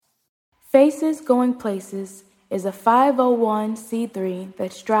Faces Going Places is a 501c3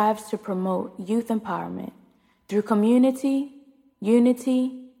 that strives to promote youth empowerment through community,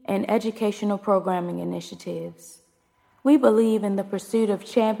 unity, and educational programming initiatives. We believe in the pursuit of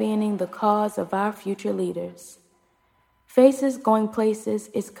championing the cause of our future leaders. Faces Going Places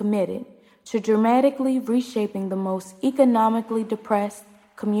is committed to dramatically reshaping the most economically depressed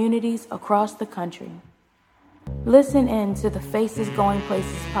communities across the country. Listen in to the Faces Going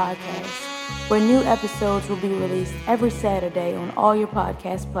Places podcast, where new episodes will be released every Saturday on all your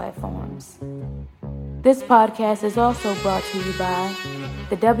podcast platforms. This podcast is also brought to you by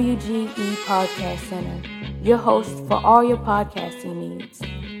the WGE Podcast Center, your host for all your podcasting needs.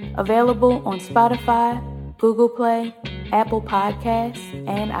 Available on Spotify, Google Play, Apple Podcasts,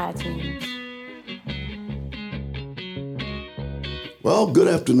 and iTunes. Well, good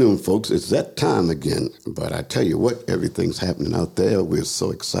afternoon, folks. It's that time again. But I tell you what, everything's happening out there. We're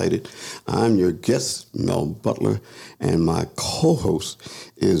so excited. I'm your guest, Mel Butler, and my co-host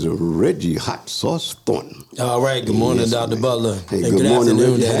is Reggie Hot Sauce Thornton. All right. Good morning, yes, Dr. Butler. Hey, good morning,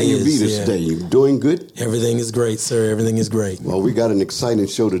 Reggie. How you be this day? You doing good? Everything is great, sir. Everything is great. Well, we got an exciting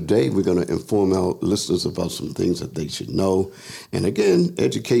show today. We're going to inform our listeners about some things that they should know. And again,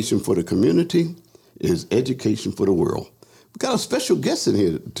 education for the community is education for the world. We got a special guest in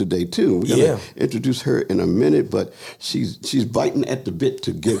here today, too. We're going to introduce her in a minute, but she's biting at the bit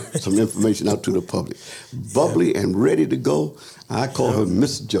to get some information out to the public. Bubbly and ready to go. I call her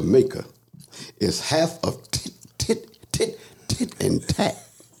Miss Jamaica. It's half of tit, and tat.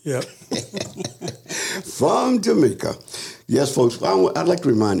 Yep. From Jamaica. Yes, folks, I'd like to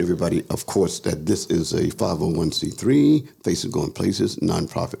remind everybody, of course, that this is a 501c3, Faces Going Places,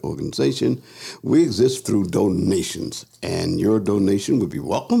 nonprofit organization. We exist through donations, and your donation would be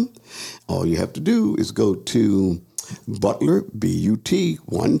welcome. All you have to do is go to Butler,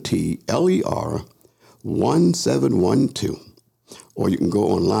 BUT1TLER 1712, or you can go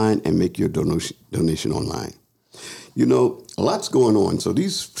online and make your donation online. You know, a lot's going on. So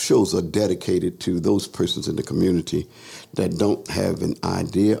these shows are dedicated to those persons in the community that don't have an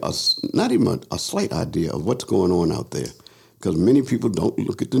idea, not even a slight idea of what's going on out there. Because many people don't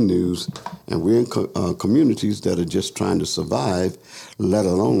look at the news, and we're in communities that are just trying to survive, let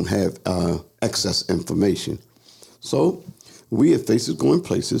alone have excess information. So we at Faces Going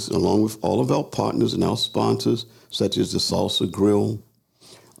Places, along with all of our partners and our sponsors, such as the Salsa Grill,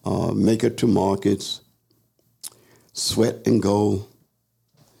 Maker to Markets, Sweat and Go.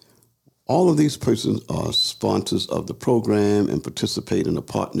 All of these persons are sponsors of the program and participate in a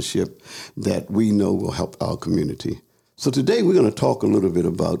partnership that we know will help our community. So today we're going to talk a little bit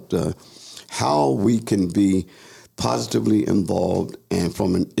about how we can be positively involved and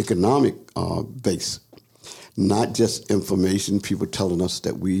from an economic base. Not just information, people telling us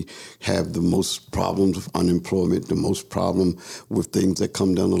that we have the most problems with unemployment, the most problem with things that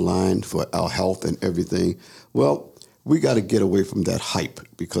come down the line for our health and everything. Well, we got to get away from that hype,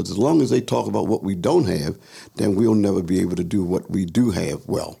 because as long as they talk about what we don't have, then we'll never be able to do what we do have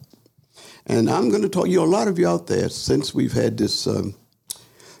well. And I'm going to talk, a lot of you out there, since we've had this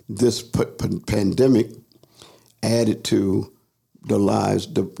pandemic added to the lives,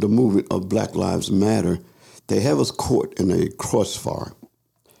 the movement of Black Lives Matter, they have us caught in a crossfire.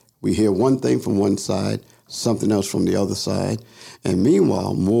 We hear one thing from one side, something else from the other side, and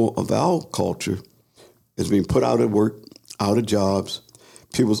meanwhile, more of our culture is being put out of work, out of jobs.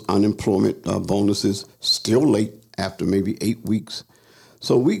 People's unemployment bonuses still late after maybe 8 weeks.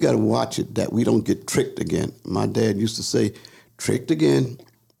 So we got to watch it that we don't get tricked again. My dad used to say, tricked again,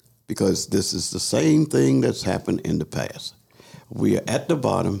 because this is the same thing that's happened in the past. We are at the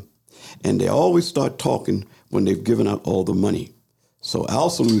bottom, and they always start talking when they've given out all the money. So our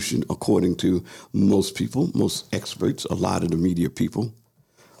solution, according to most people, most experts, a lot of the media people,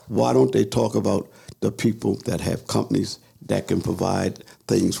 why don't they talk about the people that have companies that can provide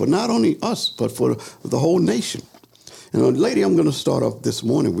things for not only us, but for the whole nation? And a lady I'm going to start off this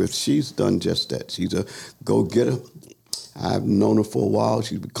morning with, she's done just that. She's a go-getter. I've known her for a while.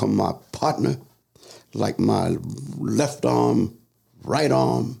 She's become my partner, like my left arm, right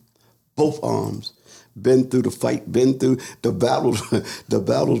arm, both arms. Been through the fight, been through the battles, the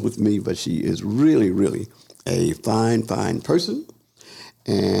battles with me, but she is really, really a fine, fine person.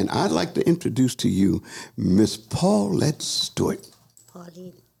 And I'd like to introduce to you Miss Paulette Stewart.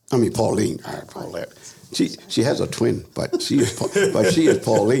 Pauline. Pauline. Paulette. She has a twin, but she is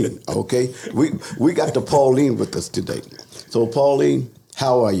Pauline. Okay, we got the Pauline with us today. So Pauline,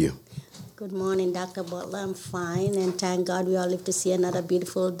 how are you? Good morning, Dr. Butler. I'm fine, and thank God we all live to see another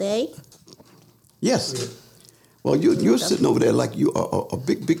beautiful day. Yes. Well, you're sitting over there like you are a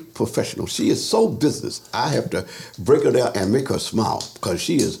big professional. She is so business. I have to break her down and make her smile because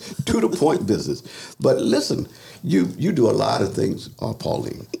she is to the point business. But listen, you do a lot of things,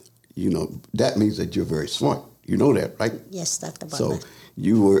 Pauline. You know, that means that you're very smart. You know that, right? Yes, Dr. Butler. So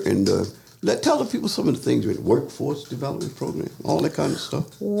you were in tell the people some of the things with workforce development program, all that kind of stuff.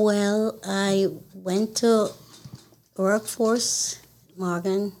 Well, I went to Workforce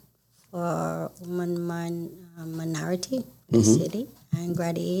Morgan for minority in the city and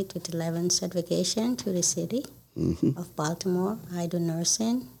graduate with 11 certification to the city of Baltimore. I do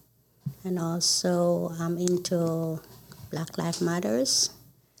nursing, and also I'm into Black Lives Matters.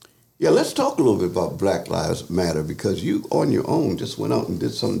 Yeah, let's talk a little bit about Black Lives Matter because you, on your own, just went out and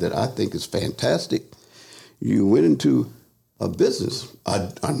did something that I think is fantastic. You went into a business,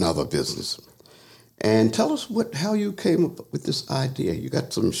 another business, and tell us how you came up with this idea. You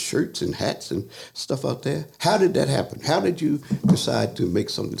got some shirts and hats and stuff out there. How did that happen? How did you decide to make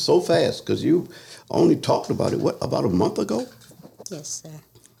something so fast? Because you only talked about it, about a month ago? Yes, sir.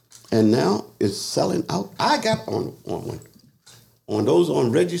 And now it's selling out. I got on one. On those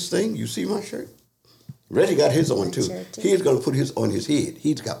on Reggie's thing, you see my shirt? Reggie got his on too. He's going to put his on his head.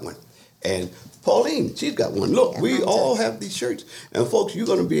 He's got one. And Pauline, she's got one. Look, we all have these shirts. And folks, you're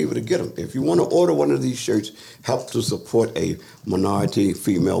going to be able to get them. If you want to order one of these shirts, help to support a minority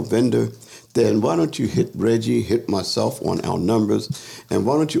female vendor, then why don't you hit Reggie, hit myself on our numbers, and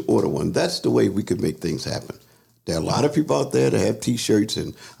why don't you order one? That's the way we could make things happen. There are a lot of people out there that have T-shirts,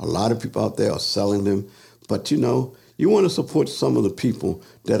 and a lot of people out there are selling them. But, you know, you want to support some of the people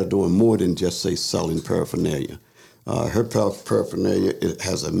that are doing more than just, say, selling paraphernalia. Her paraphernalia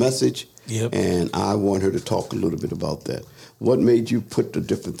has a message, and I want her to talk a little bit about that. What made you put the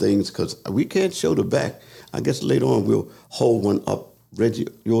different things? Because we can't show the back. I guess later on we'll hold one up, Reggie,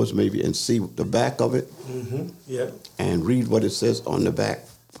 yours maybe, and see the back of it. And read what it says on the back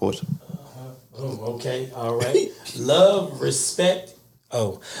for us. Oh, okay. All right. Love, respect,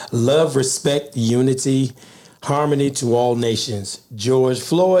 unity, harmony to all nations. George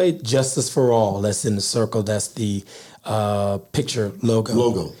Floyd, justice for all. That's in the circle. That's the picture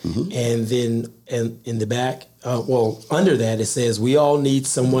logo. And then in the back, under that, it says, we all need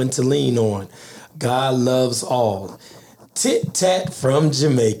someone to lean on. God loves all. Tit Tat from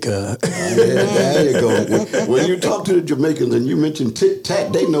Jamaica. Yeah, there you go. When you talk to the Jamaicans and you mention Tit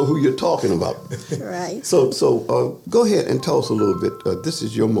Tat, they know who you're talking about. Right. So go ahead and tell us a little bit. This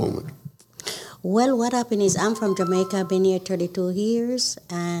is your moment. Well, what happened is I'm from Jamaica. I've been here 32 years,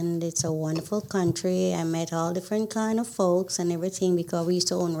 and it's a wonderful country. I met all different kind of folks and everything because we used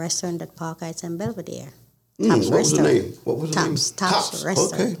to own restaurant at Park Heights and Belvedere. What was the name? Tops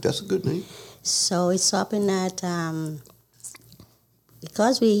Restaurant. Okay, that's a good name. So it's happened that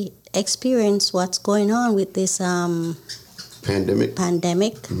because we experience what's going on with this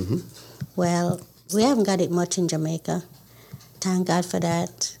pandemic. Well, we haven't got it much in Jamaica. Thank God for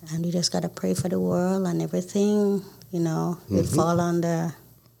that. And we just got to pray for the world and everything, will fall under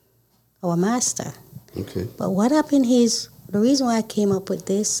our master. Okay. But what happened is, the reason why I came up with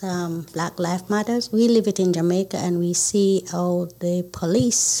this Black Lives Matters, we live it in Jamaica and we see how the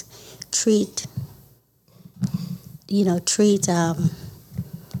police treat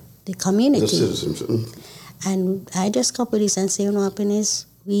the community. The citizens. And I just come with this and say, what happened is,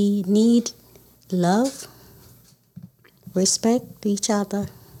 we need love, respect to each other,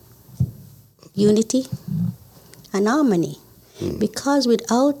 unity, and harmony. Because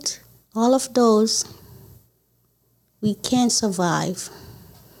without all of those, we can't survive.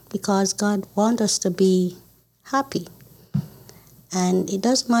 Because God wants us to be happy. And it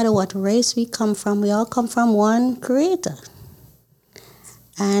doesn't matter what race we come from, we all come from one creator.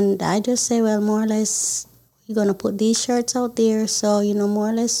 And I just say, well, more or less, we're going to put these shirts out there. So, more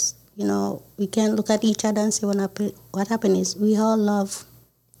or less, we can't look at each other and say what happened is we all love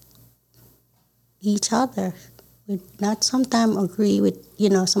each other. We not sometimes agree with,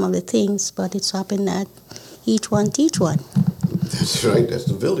 some of the things, but it's happened that each one teach one. That's right. That's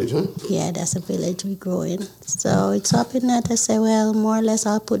the village, huh? Yeah, that's the village we grow in. So it's happened that I say, well, more or less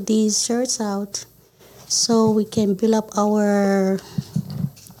I'll put these shirts out so we can build up our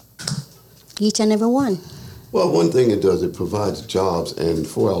each and every one. Well, one thing it does, it provides jobs. And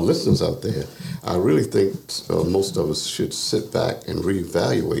for our listeners out there, I really think most of us should sit back and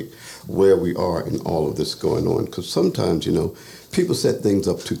reevaluate where we are in all of this going on. Because sometimes, people set things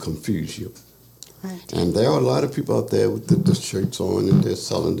up to confuse you. Right. And there are a lot of people out there with the shirts on and they're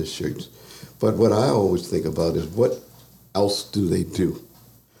selling the shirts. But what I always think about is what else do they do?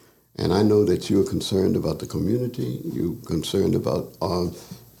 And I know that you're concerned about the community. You're concerned about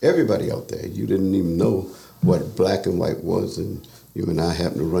everybody out there. You didn't even know what black and white was, and you and I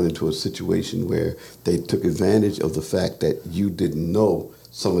happened to run into a situation where they took advantage of the fact that you didn't know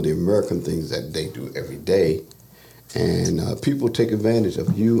some of the American things that they do every day. And people take advantage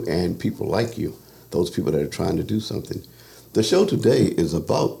of you and people like you, those people that are trying to do something. The show today is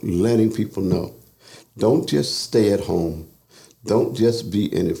about letting people know, don't just stay at home. Don't just be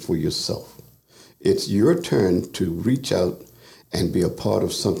in it for yourself. It's your turn to reach out and be a part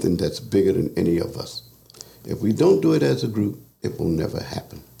of something that's bigger than any of us. If we don't do it as a group, it will never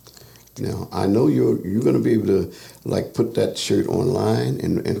happen. Now, I know you're going to be able to put that shirt online,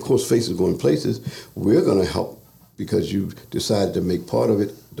 and of course, Faces Going Places. We're going to help because you decided to make part of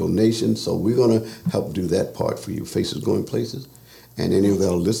it donations. So we're going to help do that part for you, Faces Going Places. And any of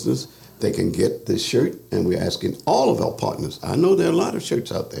our listeners, they can get this shirt, and we're asking all of our partners. I know there are a lot of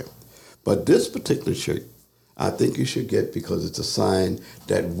shirts out there, but this particular shirt, I think you should get because it's a sign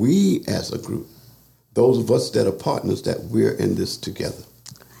that we as a group, those of us that are partners, that we're in this together.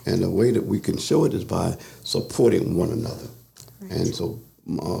 And the way that we can show it is by supporting one another. Right. And so,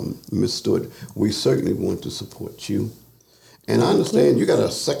 Ms. Stewart, we certainly want to support you. And I understand you got a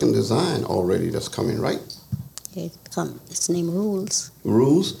second design already that's coming, right? It's named Rules.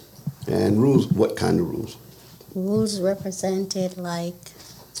 Rules? And rules, what kind of rules? Rules represented like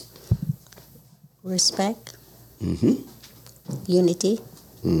respect, unity,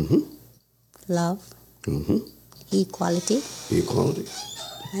 love, equality,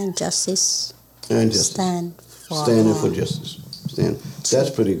 and justice. And justice. Standing for justice. That's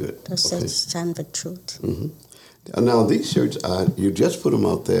pretty good. Stand for truth. Now, these shirts, you just put them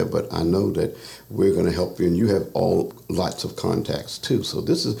out there, but I know that we're going to help you, and you have lots of contacts, too. So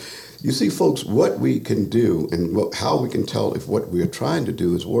this is, you see, folks, what we can do and how we can tell if what we're trying to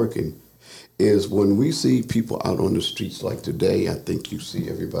do is working is when we see people out on the streets like today. I think you see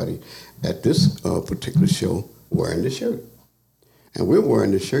everybody at this particular show wearing the shirt. And we're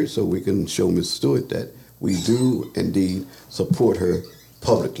wearing the shirt so we can show Ms. Stewart that we do indeed support her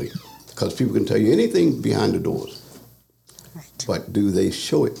publicly. Because people can tell you anything behind the doors. Right. But do they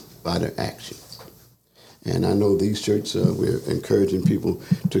show it by their action? And I know these shirts, we're encouraging people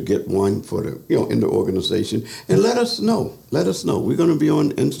to get one for in the organization. And let us know. Let us know. We're going to be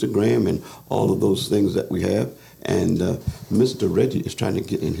on Instagram and all of those things that we have. And Mr. Reggie is trying to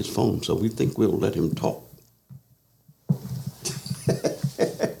get in his phone, so we think we'll let him talk.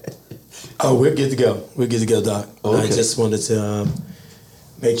 Oh, we're good to go. We're good to go, Doc. Okay. I just wanted to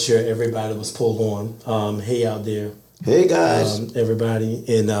make sure everybody was pulled on. Hey out there. Hey, guys. Everybody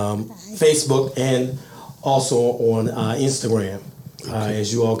in Facebook and also on Instagram. Okay.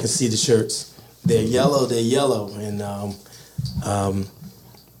 As you all can see the shirts. They're yellow. And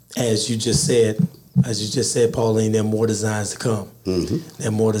as you just said, Pauline, there are more designs to come. There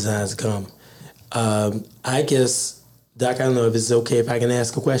are more designs to come. I guess, Doc, I don't know if it's okay if I can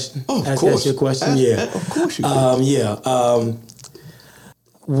ask a question. Oh, of course. Ask you a question? Yeah. Of course you can.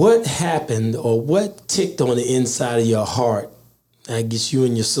 What happened or what ticked on the inside of your heart, I guess you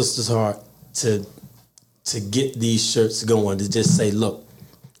and your sister's heart, to get these shirts going, to just say, look,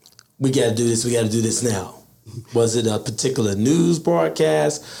 we got to do this now? Was it a particular news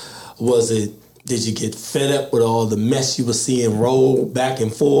broadcast? Did you get fed up with all the mess you were seeing roll back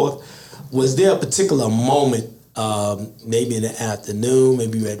and forth? Was there a particular moment, maybe in the afternoon,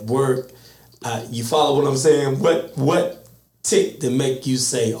 maybe you at work? You follow what I'm saying? What tick to make you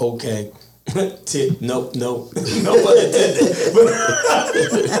say, okay, tick, nope, no one did that.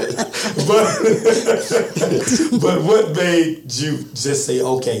 But what made you just say,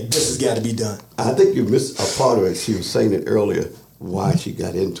 okay, this has got to be done? I think you missed a part of it. She was saying it earlier, why she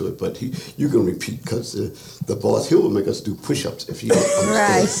got into it, but you can repeat because the boss, he will make us do push-ups if you don't understand.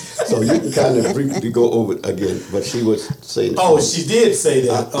 Right. So you can kind of briefly go over it again, but she was saying she did say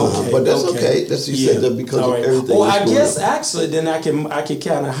that. Okay. But that's okay. She said that because of everything. Well, I guess actually then I can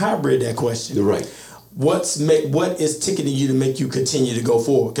kind of hybrid that question. You're right. What is ticketing you to make you continue to go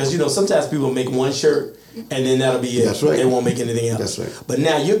forward? Because sometimes people make one shirt and then that'll be it. That's right. They won't make anything else. That's right. But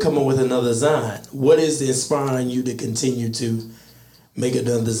now you're coming with another design. What is inspiring you to continue to make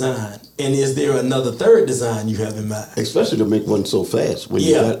another design? And is there another third design you have in mind? Especially to make one so fast when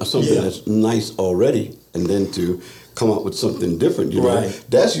you got something that's nice already, and then to come up with something different. You know,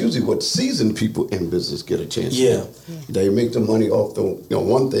 that's usually what seasoned people in business get a chance to do. They make the money off the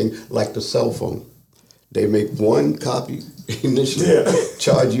one thing, like the cell phone. They make one copy initially,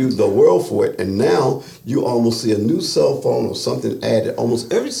 charge you the world for it, and now you almost see a new cell phone or something added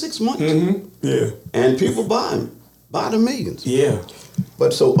almost every 6 months. Yeah, and people buy them by the millions. Yeah.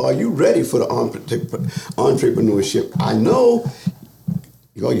 But so are you ready for the entrepreneurship? I know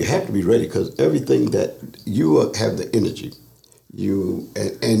Well, you have to be ready because everything that you have the energy.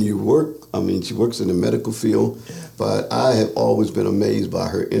 And you work. I mean, she works in the medical field, but I have always been amazed by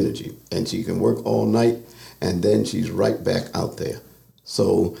her energy. And she can work all night, and then she's right back out there.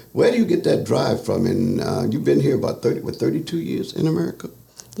 So, where do you get that drive from? And you've been here about 32 years in America.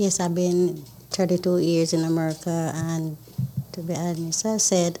 Yes, I've been 32 years in America, and to be honest, I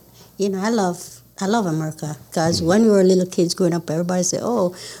said, I love America because when we were little kids growing up, everybody said,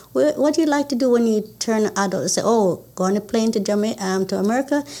 "Oh, what do you like to do when you turn adult?" I said, "Oh, go on a plane to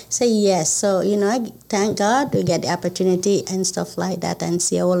America." Say yes. So I thank God we get the opportunity and stuff like that, and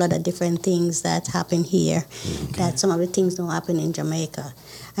see a whole lot of different things that happen here. Okay. That some of the things don't happen in Jamaica.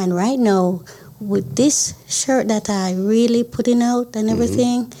 And right now, with this shirt that I really putting out and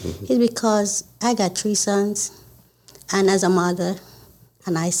everything, is because I got 3 sons, and as a mother.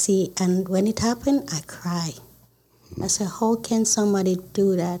 And I see, and when it happened, I cry. I said, how can somebody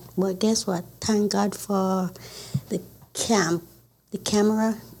do that? But guess what? Thank God for the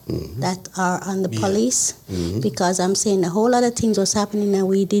camera that are on the police, because I'm saying a whole lot of things was happening that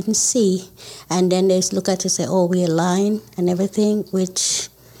we didn't see. And then they look at you and say, oh, we're lying and everything, which...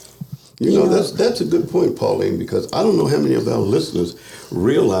 You know, that's a good point, Pauline, because I don't know how many of our listeners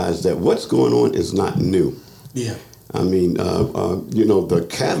realize that what's going on is not new. Yeah. I mean, the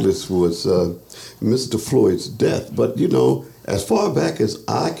catalyst was Mr. Floyd's death. But, as far back as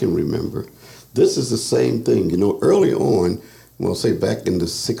I can remember, this is the same thing. Early on, well, say back in the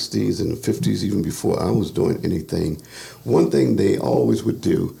 60s and the 50s, even before I was doing anything, one thing they always would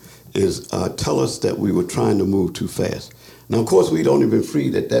do is tell us that we were trying to move too fast. Now, of course, we'd only been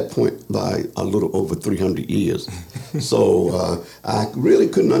freed at that point by a little over 300 years. So I really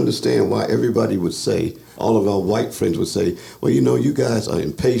couldn't understand why everybody would say, all of our white friends would say, well, you guys are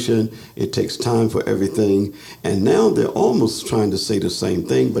impatient. It takes time for everything. And now they're almost trying to say the same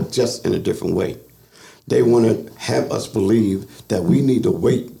thing, but just in a different way. They want to have us believe that we need to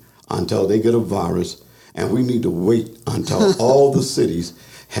wait until they get a virus, and we need to wait until all the cities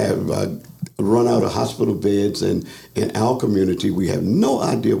have run out of hospital beds. And in our community, we have no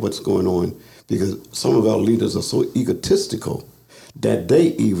idea what's going on because some of our leaders are so egotistical that they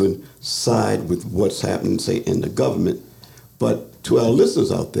even side with what's happening, say, in the government. But to our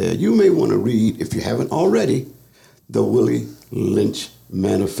listeners out there, you may want to read, if you haven't already, the Willie Lynch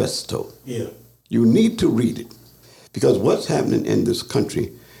Manifesto. Yeah. You need to read it because what's happening in this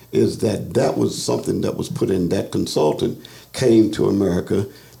country is that was something that was put in. That consultant came to America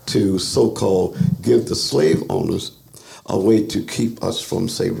to so-called give the slave owners a way to keep us from,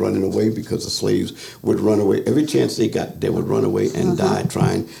 say, running away, because the slaves would run away. Every chance they got, they would run away and die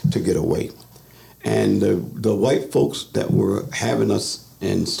trying to get away. And the white folks that were having us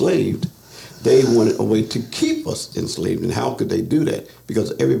enslaved, they wanted a way to keep us enslaved. And how could they do that?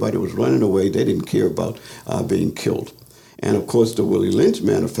 Because everybody was running away. They didn't care about being killed. And, of course, the Willie Lynch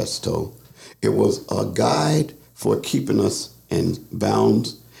Manifesto, it was a guide for keeping us in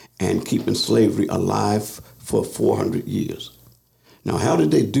bounds and keeping slavery alive for 400 years. Now, how did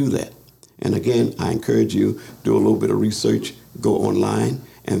they do that? And again, I encourage you, do a little bit of research, go online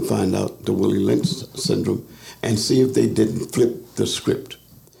and find out the Willie Lynch syndrome and see if they didn't flip the script.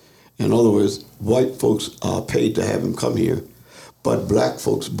 In other words, white folks are paid to have him come here, but black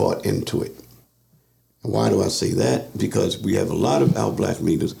folks bought into it. Why do I say that? Because we have a lot of our black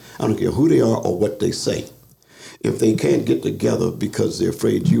leaders, I don't care who they are or what they say. If they can't get together because they're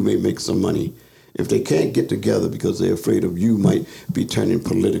afraid you may make some money, if they can't get together because they're afraid of you might be turning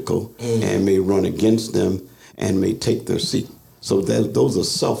political and may run against them and may take their seat. So those are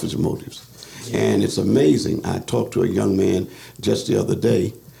selfish motives. And it's amazing. I talked to a young man just the other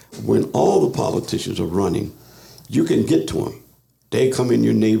day. When all the politicians are running, you can get to them. They come in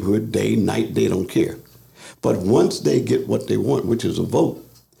your neighborhood day, night, they don't care. But once they get what they want, which is a vote,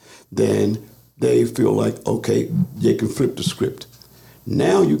 then they feel like, okay, they can flip the script.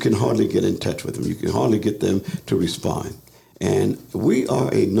 Now you can hardly get in touch with them. You can hardly get them to respond. And we are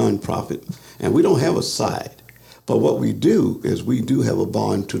a nonprofit, and we don't have a side. But what we do is we do have a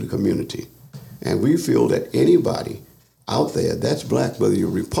bond to the community. And we feel that anybody out there that's black, whether you're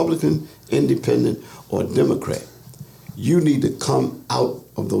Republican, Independent, or Democrat, you need to come out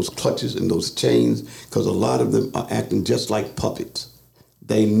of those clutches and those chains, because a lot of them are acting just like puppets.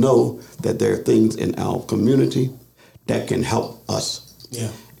 They know that there are things in our community that can help us.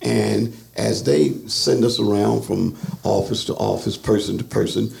 Yeah. And as they send us around from office to office, person to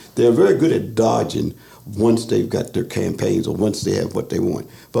person, they're very good at dodging once they've got their campaigns or once they have what they want.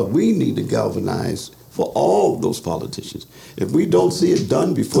 But we need to galvanize for all those politicians. If we don't see it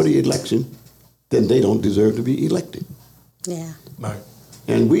done before the election, then they don't deserve to be elected. Yeah. Right.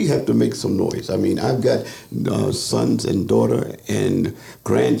 And we have to make some noise. I mean, I've got sons and daughter and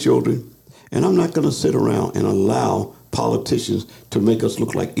grandchildren, and I'm not going to sit around and allow politicians to make us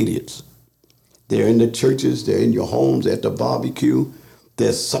look like idiots. They're in the churches, they're in your homes, at the barbecue.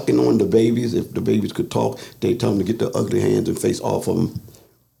 They're sucking on the babies. If the babies could talk, they tell them to get their ugly hands and face off of them.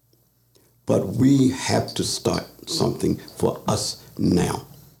 But we have to start something for us now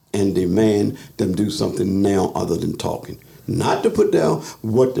and demand them do something now other than talking. Not to put down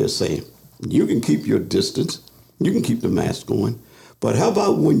what they're saying. You can keep your distance. You can keep the mask on. But how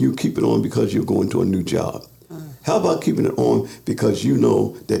about when you keep it on because you're going to a new job? How about keeping it on because you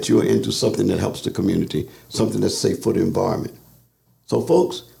know that you're into something that helps the community, something that's safe for the environment? So,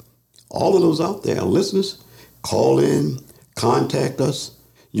 folks, all of those out there, listeners, call in, contact us.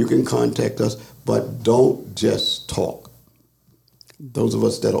 You can contact us, but don't just talk. Those of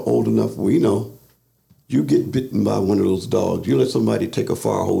us that are old enough, we know you get bitten by one of those dogs. You let somebody take a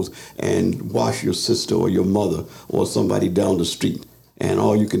fire hose and wash your sister or your mother or somebody down the street, and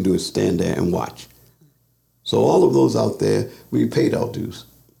all you can do is stand there and watch. So all of those out there, we paid our dues.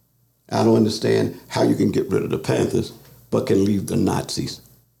 I don't understand how you can get rid of the Panthers, but can leave the Nazis.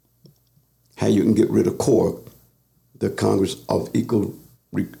 How you can get rid of CORE, the Congress of Equal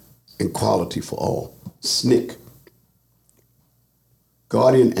Equality for All, SNCC.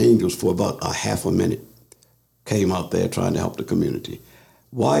 Guardian Angels for about a half a minute came out there trying to help the community.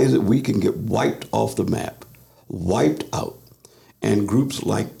 Why is it we can get wiped off the map, wiped out, and groups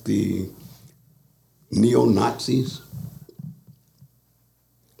like the neo-Nazis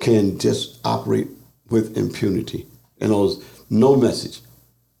can just operate with impunity? And there's no message.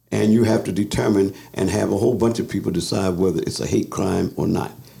 And you have to determine and have a whole bunch of people decide whether it's a hate crime or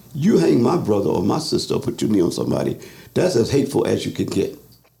not. You hang my brother or my sister or put your knee on somebody, that's as hateful as you could get.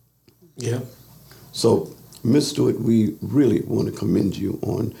 Yeah. So, Ms. Stewart, we really want to commend you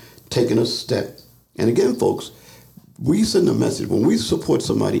on taking a step. And again, folks, we send a message. When we support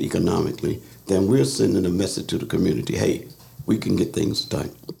somebody economically, then we're sending a message to the community. Hey, we can get things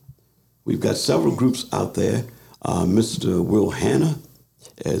done. We've got several groups out there. Mr. Will Hanna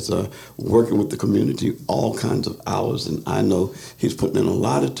is working with the community all kinds of hours, and I know he's putting in a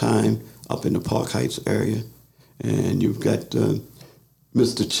lot of time up in the Park Heights area. And you've got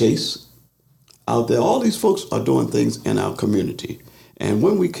Mr. Chase out there. All these folks are doing things in our community. And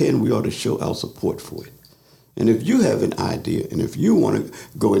when we can, we ought to show our support for it. And if you have an idea and if you want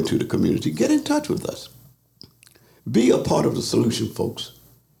to go into the community, get in touch with us. Be a part of the solution, folks,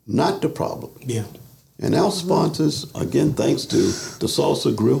 not the problem. Yeah. And our sponsors, again, thanks to the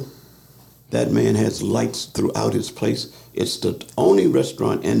Salsa Grill. That man has lights throughout his place. It's the only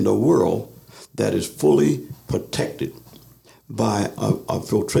restaurant in the world that is fully protected by a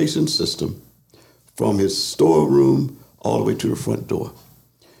filtration system from his storeroom all the way to the front door.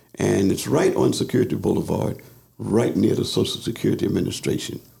 And it's right on Security Boulevard, right near the Social Security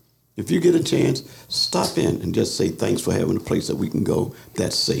Administration. If you get a chance, stop in and just say thanks for having a place that we can go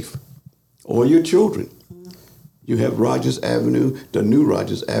that's safe. Or your children. You have Rogers Avenue, the new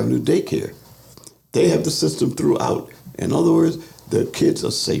Rogers Avenue daycare. They have the system throughout. In other words, the kids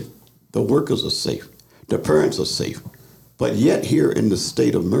are safe. The workers are safe. The parents are safe. But yet here in the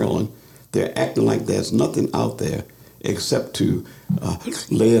state of Maryland, they're acting like there's nothing out there except to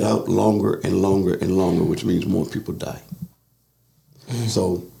lay it out longer and longer and longer, which means more people die.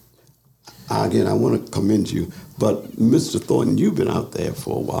 So, again, I want to commend you. But, Mr. Thornton, you've been out there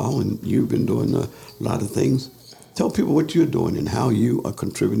for a while, and you've been doing a lot of things. Tell people what you're doing and how you are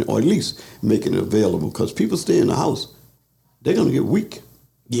contributing, or at least making it available, because people stay in the house. They're going to get weak.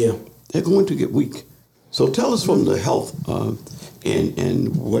 Yeah. They're going to get weak. So tell us from the health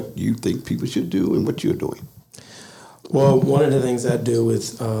and what you think people should do and what you're doing. Well, one of the things I do with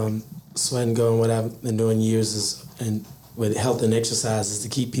Sweat and Go and what I've been doing years is, and with health and exercise, is to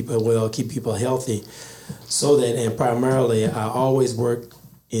keep people well, keep people healthy, so that, and primarily I always work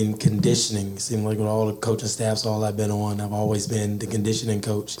in conditioning. It seems like with all the coaching staffs, all I've been on, I've always been the conditioning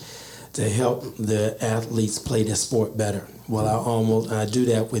coach to help the athletes play their sport better. Well, I do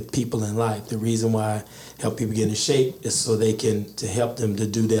that with people in life. The reason why I help people get in shape is so they can, to help them to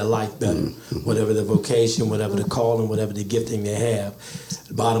do their life better, whatever the vocation, whatever the calling, whatever the gifting they have.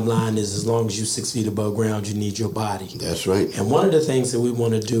 The bottom line is, as long as you're 6 feet above ground, you need your body. That's right. And one of the things that we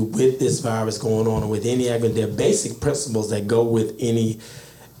want to do with this virus going on, and with any, there are basic principles that go with any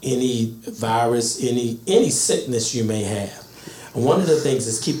virus, any sickness you may have. And one of the things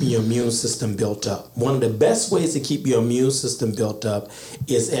is keeping your immune system built up. One of the best ways to keep your immune system built up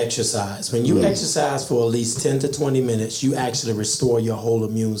is exercise. When you exercise for at least 10 to 20 minutes, you actually restore your whole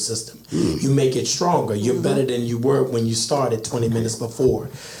immune system. You make it stronger. You're better than you were when you started 20 minutes before.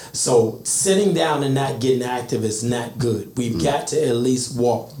 So sitting down and not getting active is not good. We've got to at least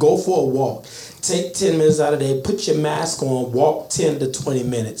walk. Go for a walk. Take 10 minutes out of the day. Put your mask on. Walk 10 to 20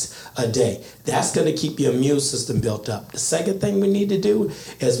 minutes a day. That's going to keep your immune system built up. The second thing we need to do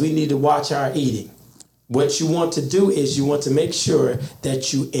is we need to watch our eating. What you want to do is you want to make sure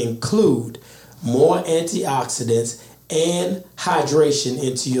that you include more antioxidants and hydration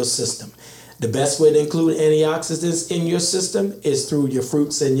into your system. The best way to include antioxidants in your system is through your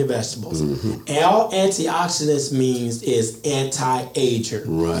fruits and your vegetables. All antioxidants means is anti-ager.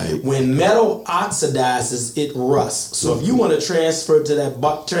 Right. When metal oxidizes, it rusts. So if you want to transfer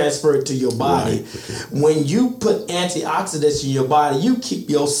it to your body, when you put antioxidants in your body, you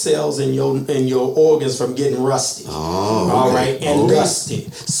keep your cells and your organs from getting rusty. All right, and dusty.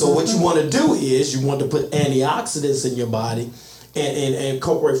 So what you want to do is you want to put antioxidants in your body and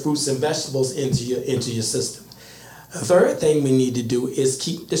incorporate fruits and vegetables into your system. The third thing we need to do is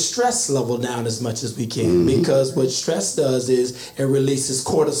keep the stress level down as much as we can, because what stress does is it releases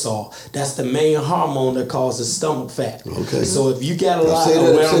cortisol. That's the main hormone that causes stomach fat. Okay. So if you got a lot say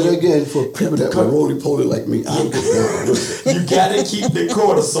around that again for people that were roly-poly like me. you got to keep the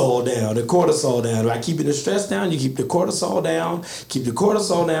cortisol down. The cortisol down. By keeping the stress down, you keep the cortisol down. Keep the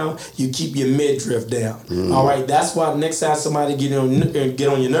cortisol down, you keep your midriff down. All right. That's why next time somebody get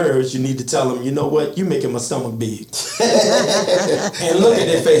on your nerves, you need to tell them, you know what, you making my stomach big. And look at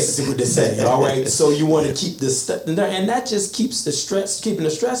their faces, see what they say. All right. So you want to keep this stuff, and that just keeps the stress. Keeping the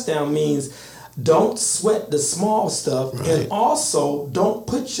stress down means don't sweat the small stuff, and also don't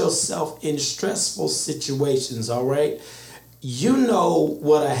put yourself in stressful situations. All right. You know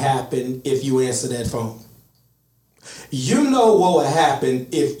what'll happen if you answer that phone. You know what will happen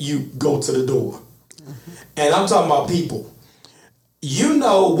if you go to the door. And I'm talking about people. You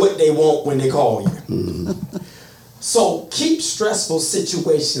know what they want when they call you. So keep stressful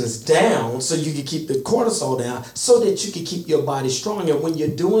situations down so you can keep the cortisol down so that you can keep your body strong. And when you're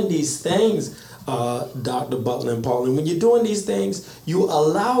doing these things, Dr. Butler and Pauline, when you're doing these things, you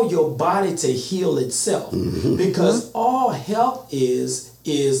allow your body to heal itself. Because all health is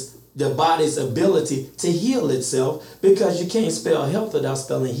the body's ability to heal itself, because you can't spell health without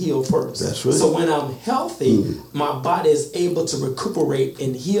spelling heal first. That's right. So when I'm healthy, my body is able to recuperate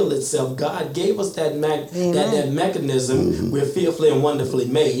and heal itself. God gave us that mechanism. We're fearfully and wonderfully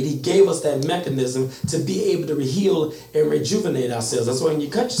made. He gave us that mechanism to be able to heal and rejuvenate ourselves. That's why when you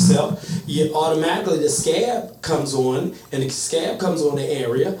cut yourself, you automatically the scab comes on, and the scab comes on the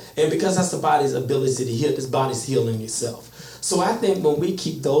area, and because that's the body's ability to heal, this body's healing itself. So I think when we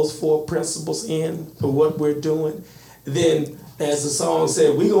keep those 4 principles in for what we're doing, then, as the song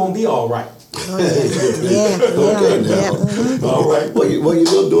said, we're going to be all right. All right. Well, you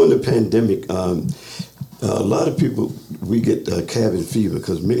know, during the pandemic, a lot of people, we get cabin fever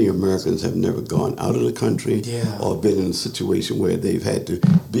because many Americans have never gone out of the country or been in a situation where they've had to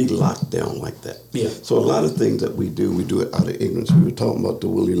be locked down like that. Yeah. So a lot of things that we do it out of ignorance. We were talking about the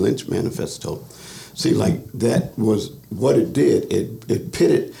Willie Lynch Manifesto. See, like that was what it did. It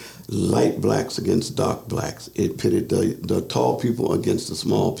pitted light blacks against dark blacks. It pitted the tall people against the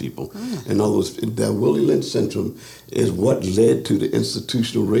small people. In other words, the Willie Lynch syndrome is what led to the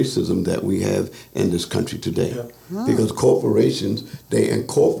institutional racism that we have in this country today. Because corporations, they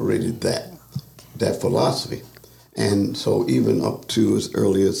incorporated that philosophy. And so even up to as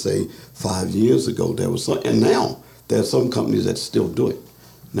early as, say, 5 years ago, there was some, and now there are some companies that still do it.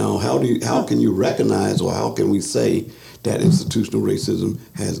 Now, how can you recognize, or how can we say that institutional racism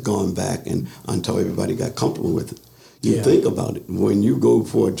has gone back and until everybody got comfortable with it? You think about it. When you go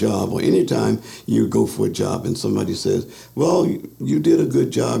for a job, or anytime you go for a job and somebody says, well, you did a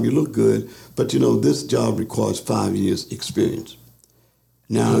good job, you look good, but you know, this job requires 5 years experience.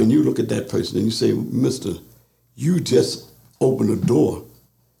 Now, and you look at that person and you say, mister, you just opened a door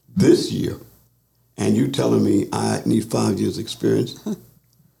this year and you telling me I need 5 years experience?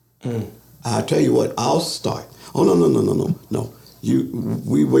 I tell you what, I'll start. Oh, no.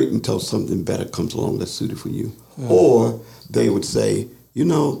 We wait until something better comes along that's suited for you. Or they would say, you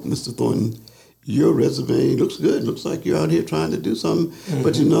know, Mr. Thornton, your resume looks good. Looks like you're out here trying to do something.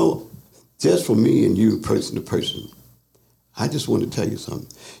 But you know, just for me and you, person to person, I just want to tell you something.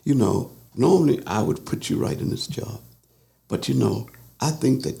 You know, normally I would put you right in this job. But you know, I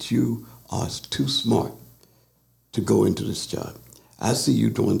think that you are too smart to go into this job. I see you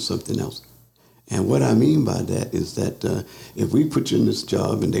doing something else. And what I mean by that is that if we put you in this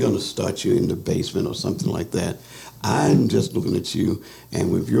job and they're going to start you in the basement or something like that, I'm just looking at you,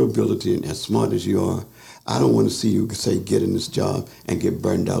 and with your ability and as smart as you are, I don't want to see you, say, get in this job and get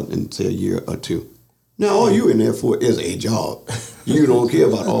burned out in, say, a year or two. Now, all you're in there for is a job. You don't care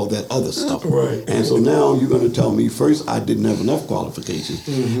about all that other stuff. Right. And so now you're going to tell me, first, I didn't have enough qualifications.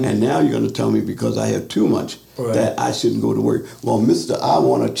 And now you're going to tell me because I have too much that I shouldn't go to work. Well, mister, I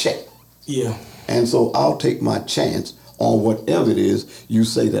want a check. Yeah. And so I'll take my chance on whatever it is you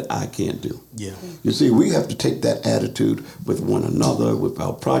say that I can't do. Yeah. You see, we have to take that attitude with one another, with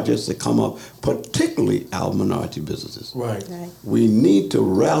our projects that come up, particularly our minority businesses. Right. We need to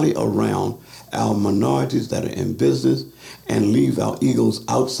rally around our minorities that are in business and leave our egos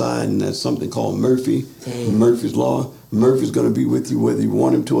outside. And there's something called Murphy's Law. Murphy's going to be with you whether you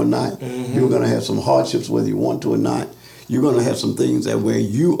want him to or not. You're going to have some hardships whether you want to or not. You're going to have some things that where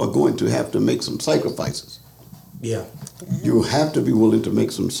you are going to have to make some sacrifices. Yeah. You have to be willing to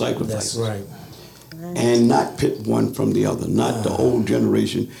make some sacrifices. That's right. And not pit one from the other, not the old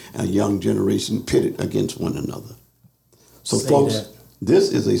generation and young generation pitted against one another. So folks,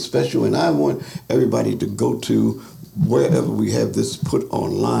 this is a special, and I want everybody to go to wherever we have this put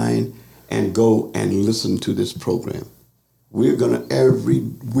online and go and listen to this program. We're going to, every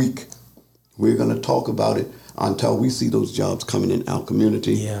week, we're going to talk about it until we see those jobs coming in our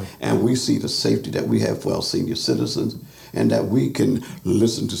community, and we see the safety that we have for our senior citizens, and that we can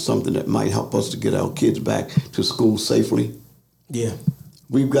listen to something that might help us to get our kids back to school safely. Yeah.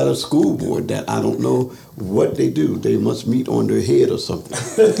 We've got a school board that I don't know what they do. They must meet on their head or something.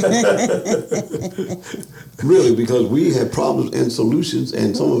 Really, because we have problems and solutions,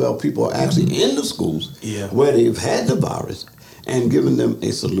 and some of our people are actually in the schools where they've had the virus and given them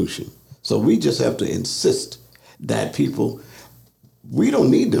a solution. So we just have to insist that people, we don't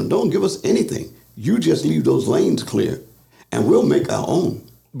need them. Don't give us anything. You just leave those lanes clear, and we'll make our own.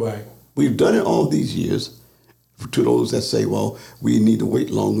 Right. We've done it all these years. To those that say, well, we need to wait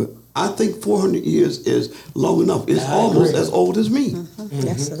longer, I think 400 years is long enough. It's almost as old as me.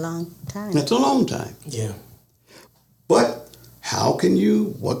 That's a long time. That's a long time. Yeah. But what can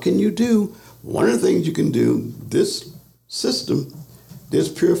you do? One of the things you can do, this system, this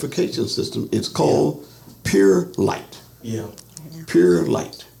purification system, it's called Pure Light. Yeah. Pure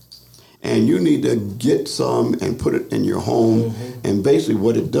Light. And you need to get some and put it in your home. And basically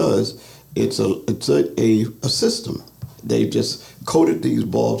what it does, it's a system. They just coated these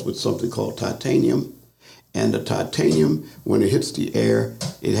bulbs with something called titanium. And the titanium, when it hits the air,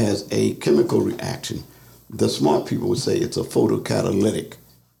 it has a chemical reaction. The smart people would say it's a photocatalytic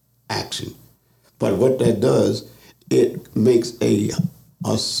action. But what that does, it makes a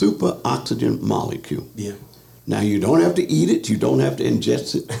super oxygen molecule. Yeah. Now, you don't have to eat it. You don't have to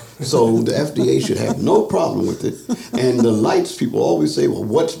ingest it. So the FDA should have no problem with it. And the lights, people always say, well,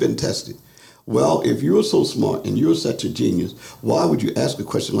 what's been tested? Well, if you're so smart and you're such a genius, why would you ask a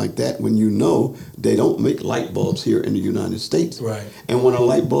question like that when you know they don't make light bulbs here in the United States? Right. And when a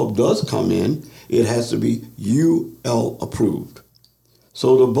light bulb does come in, it has to be UL approved.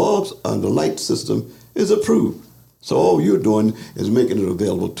 So the bulbs on the light system is approved. So all you're doing is making it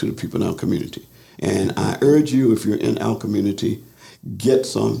available to the people in our community. And I urge you, if you're in our community, get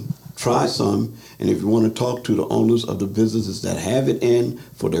some, try some, and if you want to talk to the owners of the businesses that have it in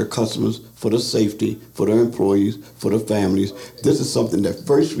for their customers, for the safety, for their employees, for the families, this is something that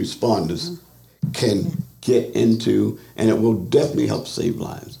first responders can get into, and it will definitely help save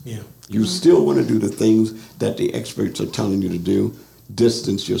lives. Yeah. You still want to do the things that the experts are telling you to do,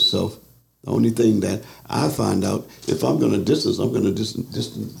 distance yourself. The only thing that I find out, if I'm going to distance, I'm going to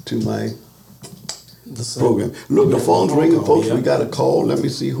distance to my program. Look, the phone's ringing, folks. We got a call. Let me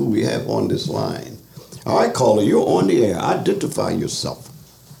see who we have on this line. All right, caller, you're on the air. Identify yourself.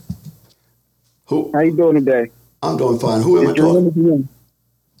 Who? How you doing today? I'm doing fine. Who am I talking?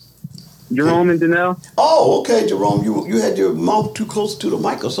 Jerome and Danelle. Oh, okay, Jerome. You had your mouth too close to the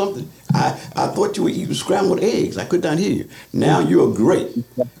mic or something. I thought you were eating scrambled eggs. I could not hear you. Now you're great.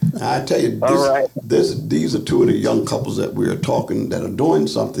 I tell you, these are two of the young couples that we are talking that are doing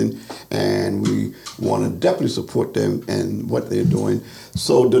something, and we want to definitely support them and what they're doing.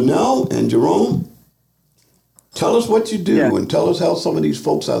 So Danelle and Jerome, tell us what you do and tell us how some of these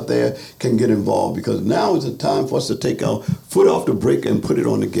folks out there can get involved, because now is the time for us to take our foot off the brake and put it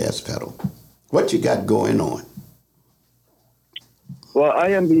on the gas pedal. What you got going on? Well, I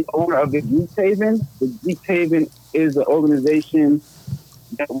am the owner of the Geek Haven. The Geek Haven is an organization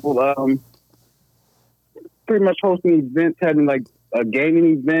that will pretty much hosting events, having like a gaming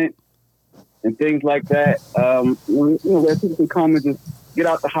event and things like that. Where people can come and just get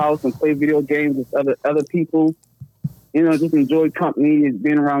out the house and play video games with other people. Just enjoy company and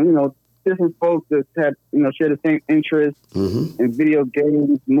being around, different folks that have, share the same interests in video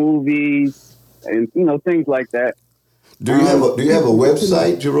games, movies, and, things like that. Do you have a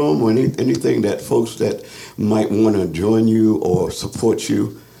website, Jerome, or anything that folks that might want to join you or support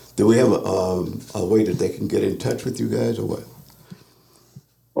you? Do we have a way that they can get in touch with you guys, or what?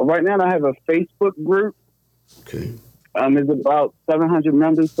 Well, right now I have a Facebook group. Okay. There's about 700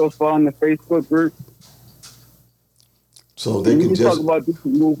 members so far in the Facebook group. So they can just talk about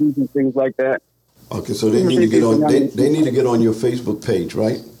different movies and things like that. Okay, so they need to get on. They need to get on your Facebook page,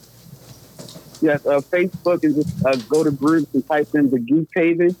 right? Yes, Facebook is just go to groups and type in the Geek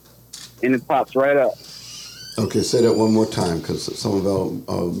Haven, and it pops right up. Okay, say that one more time, because some of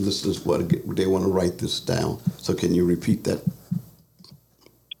our listeners they want to write this down. So can you repeat that?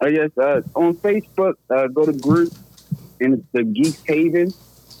 Yes, on Facebook, go to groups, and it's the Geek Haven.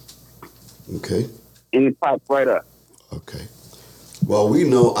 Okay. And it pops right up. Okay. Well, we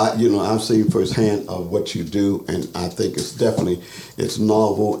know, I've seen firsthand of what you do, and I think it's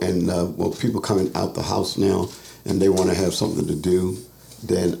novel, and people coming out the house now and they want to have something to do,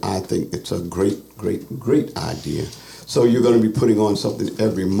 then I think it's a great, great, great idea. So you're going to be putting on something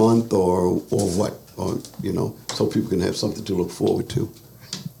every month or what? Or, so people can have something to look forward to.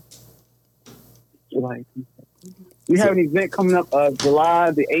 We have an event coming up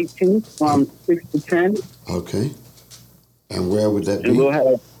July the 18th from 6 to 10. Okay. And where would that be? And we'll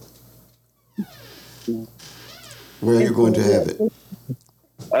have. Where are you going to have it?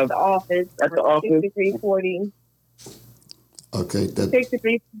 At the office. At the office. 6340. Okay.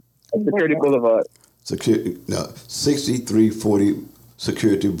 63 Security Boulevard. 6340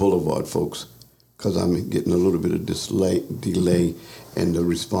 Security Boulevard, folks. Because I'm getting a little bit of delay in the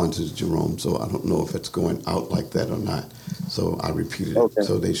responses, Jerome. So I don't know if it's going out like that or not. So I repeated it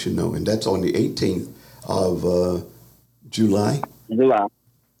so they should know. And that's on the 18th of July? July.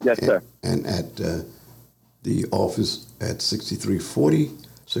 Yes, sir. And at the office at 6340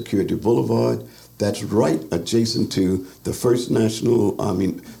 Security Boulevard. That's right adjacent to the First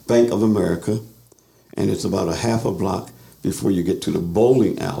Bank of America. And it's about a half a block before you get to the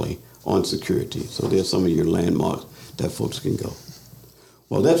bowling alley on Security. So there's some of your landmarks that folks can go.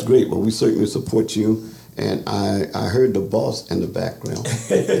 Well, that's great. Well, we certainly support you. And I heard the boss in the background.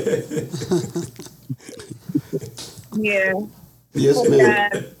 Yeah. Yes, ma'am.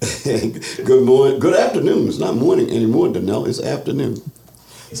 Good morning. Good afternoon. It's not morning anymore, Donnell. It's afternoon.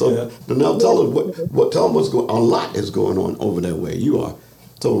 So, Donnell, tell us tell them what's going on. A lot is going on over that way. You are.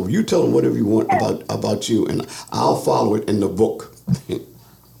 So you tell them whatever you want about you, and I'll follow it in the book.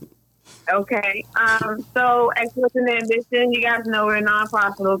 Okay. So Excellence in Ambition, you guys know we're a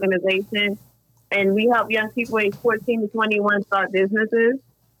nonprofit organization, and we help young people age 14 to 21 start businesses.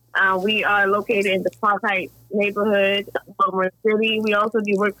 We are located in the Park Heights neighborhood, Baltimore City. We also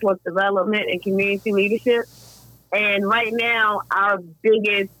do workforce development and community leadership. And right now, our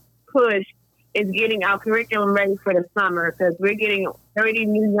biggest push is getting our curriculum ready for the summer, because we're getting 30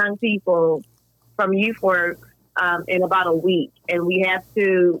 new young people from Youth Work in about a week. And we're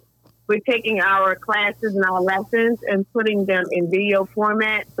taking our classes and our lessons and putting them in video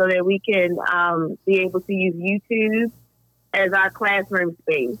format so that we can be able to use YouTube as our classroom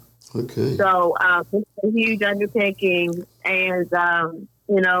space. Okay. So it's a huge undertaking, and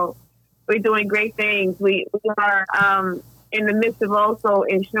we're doing great things. We are in the midst of also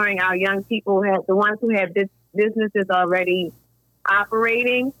ensuring our young people, the ones who have businesses already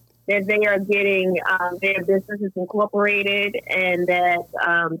operating, that they are getting their businesses incorporated, and that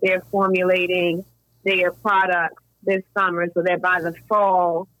they're formulating their products this summer so that by the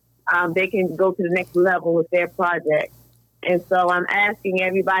fall they can go to the next level with their project. And so I'm asking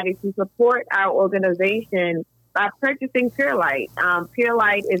everybody to support our organization by purchasing Pure Light. Pure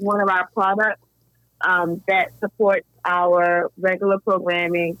Light is one of our products that supports our regular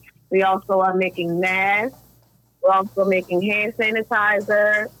programming. We also are making masks. We're also making hand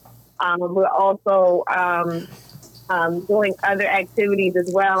sanitizer. We're also doing other activities as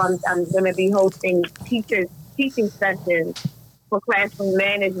well. I'm going to be hosting teaching sessions for classroom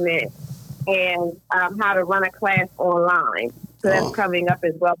management and how to run a class online. So that's coming up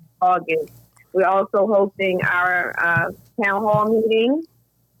as well in August. We're also hosting our town hall meeting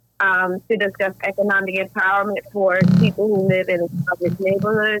to discuss economic empowerment for people who live in impoverished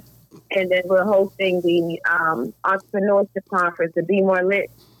neighborhoods. And then we're hosting the entrepreneurship conference, the Be More Lit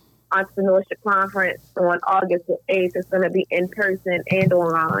entrepreneurship conference on August the 8th. It's going to be in person and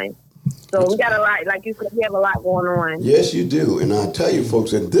online. So we got a lot, like you said, we have a lot going on. Yes, you do. And I tell you,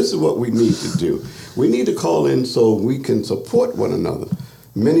 folks, that this is what we need to do. We need to call in so we can support one another.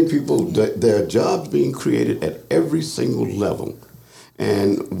 Many people, there are jobs being created at every single level.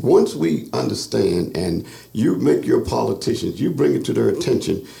 And once we understand, and you make your politicians, you bring it to their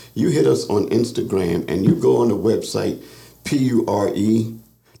attention, you hit us on Instagram, and you go on the website,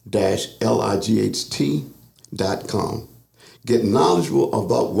 pure-light.com. Get knowledgeable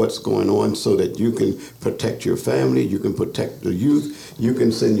about what's going on so that you can protect your family, you can protect the youth, you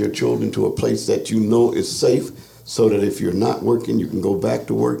can send your children to a place that you know is safe so that if you're not working, you can go back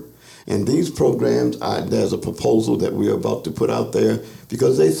to work. And these programs, there's a proposal that we're about to put out there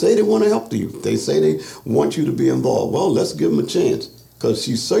because they say they want to help you. They say they want you to be involved. Well, let's give them a chance because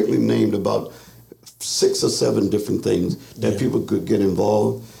she certainly named about 6 or 7 different things that people could get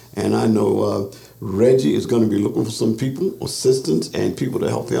involved. And I know Reggie is going to be looking for some people, assistants, and people to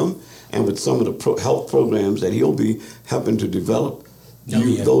help him. And with some of the health programs that he'll be helping to develop,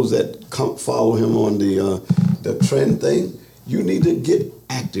 those that follow him on the trend thing, you need to get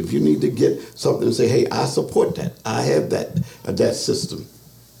active. You need to get something and say, hey, I support that. I have that system.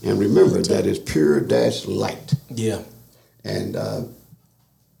 And remember, that is pure-light. Yeah. And the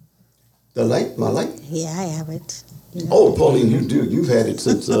light, my light? Yeah, I have it. You know. Oh, Pauline, you do. You've had it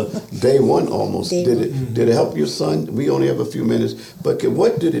since day one almost. Did it help your son? We only have a few minutes. But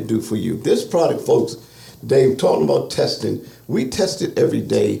what did it do for you? This product, folks, Dave, talking about testing, we test it every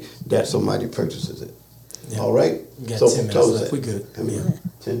day that somebody purchases it. Yeah. All right? We got 10 minutes left. We're good.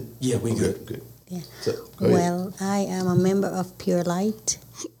 10? Yeah, we're good. Good. Yeah. So, well, I am a member of Pure Light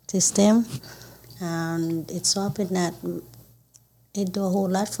System, and it's something that it do a whole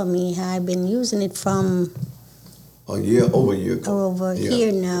lot for me. I've been using it from over a year ago. Over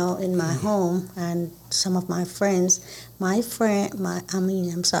here now in my home, and some of my friends. My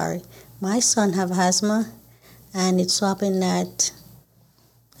son have asthma, and it's something that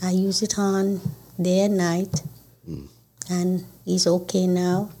I use it on day and night, and he's okay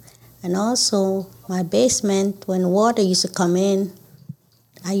now. And also, my basement, when water used to come in,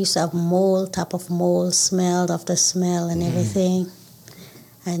 I used to have top of mold, smelled of the smell and everything.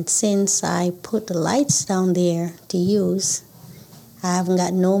 And since I put the lights down there to use, I haven't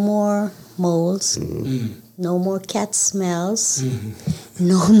got no more molds, no more cat smells,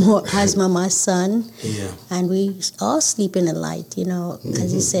 no more asthma, my son. Yeah. And we all sleep in the light,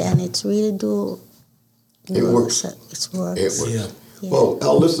 as you say, and it's really It works. It works. It works. Yeah. Yeah. Well,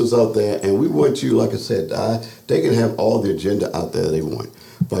 our listeners out there, and we want you, like I said, they can have all the agenda out there they want.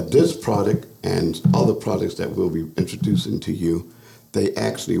 But this product and other products that we'll be introducing to you, they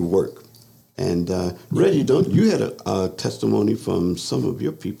actually work. And Reggie, you had a testimony from some of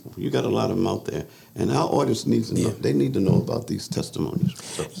your people. You got a lot of them out there. And our audience needs to know. They need to know about these testimonies.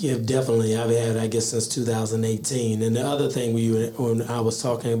 So. Yeah, definitely. I've had, I guess, since 2018. And the other thing, when I was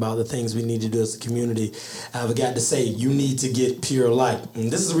talking about the things we need to do as a community, I forgot to say, you need to get Pure Light.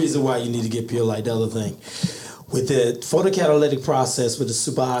 And this is the reason why you need to get Pure Light. The other thing, with the photocatalytic process, with the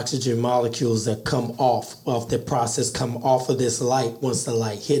superoxygen molecules that come off of the process, come off of this light once the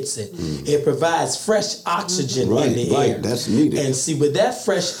light hits it, it provides fresh oxygen in the air. Right, that's needed. And see, with that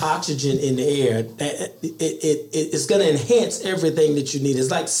fresh oxygen in the air, it's going to enhance everything that you need.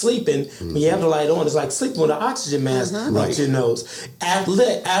 It's like sleeping when you have the light on. It's like sleeping with an oxygen mask up your nose.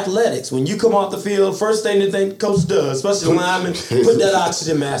 Athletics, when you come off the field, first thing the coach does, especially the lineman, put that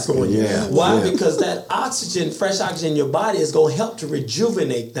oxygen mask on you. Yeah. Why? Yeah. Because that fresh oxygen in your body is going to help to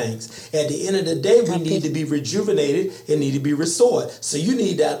rejuvenate things. At the end of the day, we need to be rejuvenated and need to be restored. So you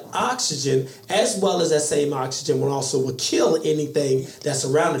need that oxygen, as well as that same oxygen will kill anything that's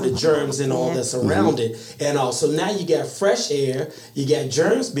around it, the germs and all that's around it. And also now you got fresh air, you got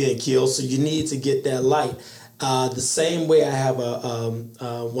germs being killed, so you need to get that light. The same way I have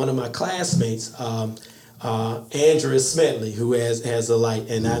one of my classmates, Andrea Smedley, who has a light,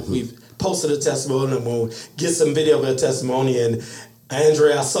 and we've posted a testimony, and we'll get some video of her testimony. And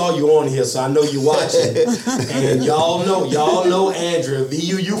Andrea, I saw you on here, so I know you're watching. And y'all know Andrea,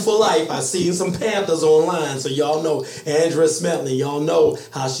 VUU for life. I've seen some Panthers online, so y'all know Andrea Smedley. Y'all know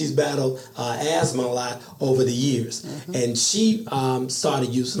how she's battled asthma a lot over the years. And she started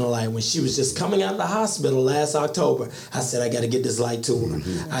using the light when she was just coming out of the hospital last October. I said, I got to get this light to her.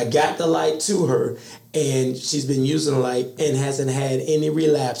 I got the light to her, and she's been using the light and hasn't had any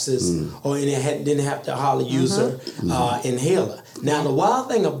relapses or didn't have to hardly use her inhaler. Now, the wild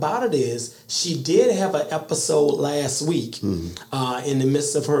thing about it is she did have an episode last week in the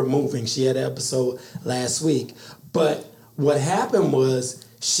midst of her moving. She had an episode last week. But what happened was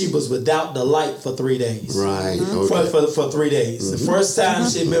she was without the light for 3 days. Right. Okay. For 3 days. The first time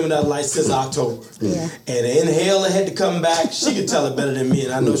she had been without light since October. Yeah. And the inhaler had to come back. She could tell it better than me,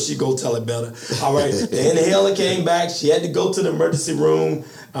 and I know she go tell it better. All right. The inhaler came back. She had to go to the emergency room,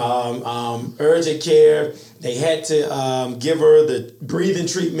 urgent care. They had to give her the breathing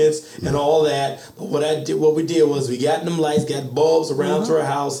treatments and all that. But what we did was we got them lights, got bulbs around to her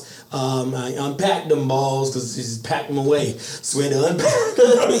house. I unpacked them balls because she's packed them away. So we had to unpack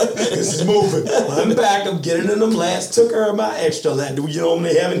because she's moving. Unpack them, get it in them lamps. Took her my extra lamp. You know what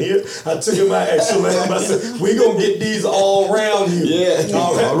they have in here? I took her my extra lamp. I said, we're going to get these all around you. Yeah.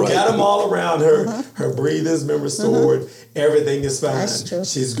 All right. All right. Got them all around her. Her breathing's been restored. Everything is fine. That's true.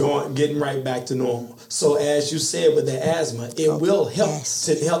 She's getting right back to normal. So as you said with the asthma, it will help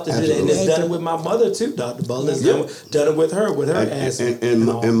to do that. And it's done it with my mother too, Dr. Butler. It's done it with her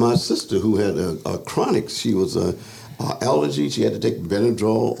asthma. And my sister, who had a chronic, she was a allergy. She had to take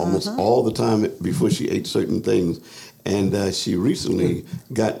Benadryl almost all the time before she ate certain things. And she recently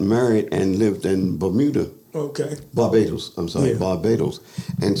got married and lived in Bermuda. Okay. Barbados.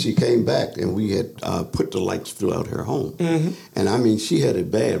 And she came back, and we had put the lights throughout her home. And I mean, she had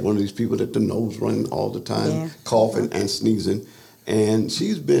it bad. One of these people that the nose running all the time, coughing and sneezing. And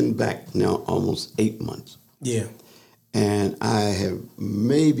she's been back now almost 8 months. Yeah. And I have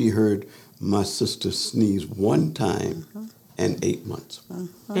maybe heard my sister sneeze one time in 8 months.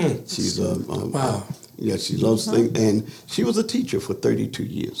 She's wow. Yeah, she loves things, and she was a teacher for 32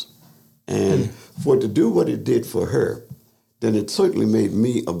 years. And for it to do what it did for her, then it certainly made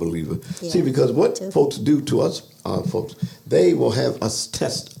me a believer. Yeah. See, because what folks do to us, folks, they will have us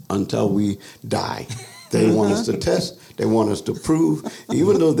test until we die. They want us to test. They want us to prove.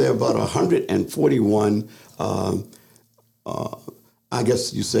 Even though there are about 141, I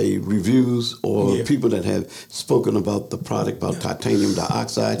guess you say, reviews or people that have spoken about the product, about titanium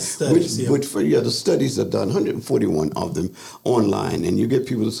dioxide, Studies, the studies are done, 141 of them online. And you get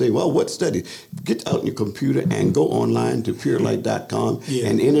people to say, well, what study? Get out on your computer and go online to purelight.com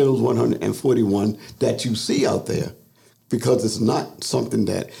and any of those 141 that you see out there, because it's not something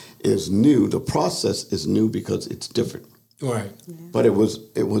that is new. The process is new because it's different. Right. Yeah. But it was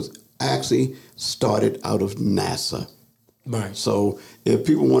actually started out of NASA. Right. So if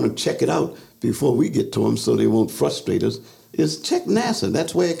people want to check it out before we get to them so they won't frustrate us, is check NASA.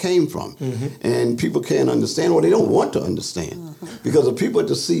 That's where it came from. And people can't understand, or they don't want to understand. Because the people at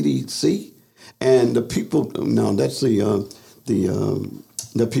the CDC and the people, now that's the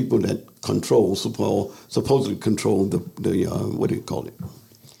people that supposedly control the what do you call it?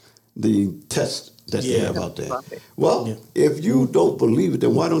 The test that they have out there. Well, if you don't believe it,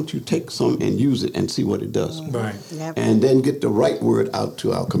 then why don't you take some and use it and see what it does? Right. Yep. And then get the right word out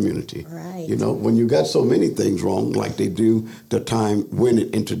to our community. Right. You know, when you got so many things wrong, like they do the time when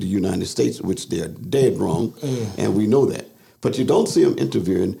it entered the United States, which they're dead wrong, and we know that. But you don't see them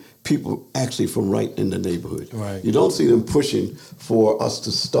interviewing people actually from right in the neighborhood. Right. You don't see them pushing for us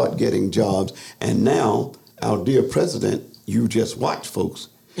to start getting jobs. And now, our dear president, you just watch, folks,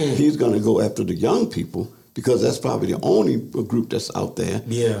 he's going to go after the young people, because that's probably the only group that's out there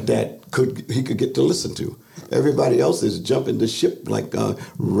that he could get to listen to. Everybody else is jumping the ship like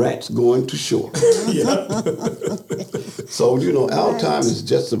rats going to shore. So, you know, our time is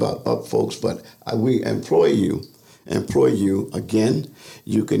just about up, folks, but we employ you again.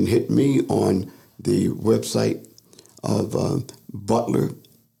 You can hit me on the website of Butler,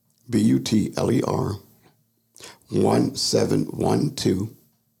 Butler, 1712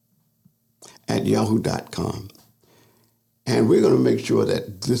 at yahoo.com. And we're going to make sure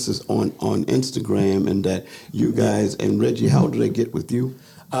that this is on Instagram, and that you guys, and Reggie, how do they get with you?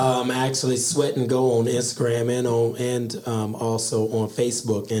 Actually, Sweat and Go on Instagram and also on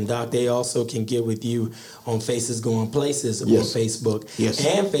Facebook. And Doc, they also can get with you on Faces Going Places on Facebook. Yes.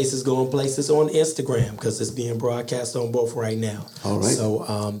 And Faces Going Places on Instagram, because it's being broadcast on both right now. All right.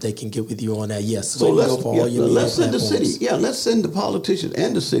 So they can get with you on that. Yes. So let's send the city. Yeah, let's send the politicians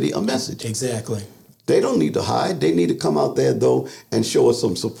and the city a message. Exactly. They don't need to hide. They need to come out there, though, and show us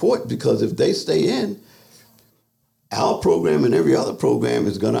some support, because if they stay in, our program and every other program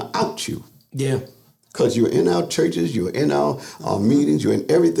is going to out you. Yeah. Because you're in our churches, you're in our meetings, you're in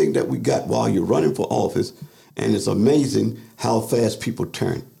everything that we got while you're running for office. And it's amazing how fast people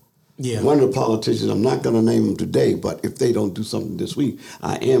turn. Yeah. One of the politicians, I'm not going to name them today, but if they don't do something this week,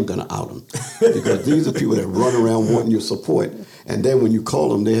 I am going to out them. Because these are people that run around wanting your support. And then when you call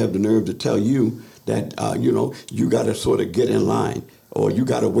them, they have the nerve to tell you that, you got to sort of get in line. Or you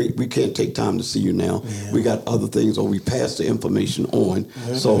got to wait. We can't take time to see you now. Yeah. We got other things, or we pass the information on.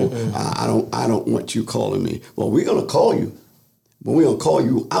 So I don't want you calling me. Well, we're going to call you, but we're going to call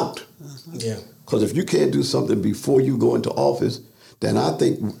you out. Yeah. Because if you can't do something before you go into office, then I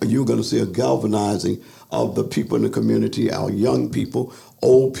think you're going to see a galvanizing of the people in the community, our young people,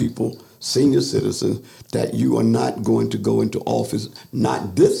 old people, senior citizens, that you are not going to go into office,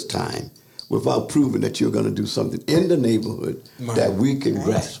 not this time, without proving that you're going to do something in the neighborhood that we can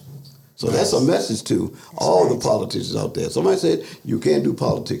grasp. So that's a message to all the politicians out there. Somebody said, you can't do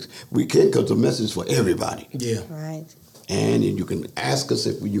politics. We can, because the message is for everybody. Yeah. Right. And you can ask us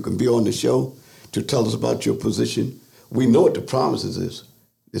if you can be on the show to tell us about your position. We know what the promises is.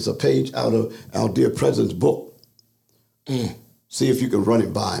 It's a page out of our dear president's book. See if you can run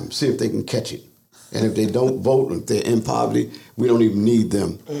it by them. See if they can catch it. And if they don't vote, if they're in poverty, we don't even need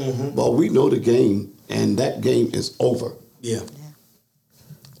them. But we know the game, and that game is over. Yeah.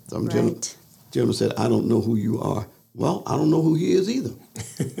 Some gentleman said, I don't know who you are. Well, I don't know who he is either.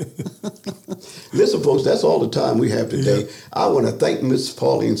 Listen, folks, that's all the time we have today. I want to thank Miss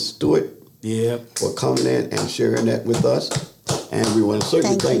Pauline Stewart for coming in and sharing that with us. And we want to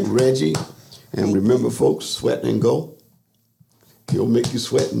certainly thank Reggie. And remember, folks, sweat and go. He'll make you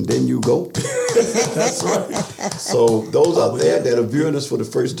sweat and then you go. That's right. So those out there that are viewing us for the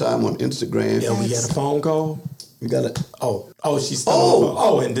first time on Instagram. Yeah, we had a phone call. We got it. She's still on the phone.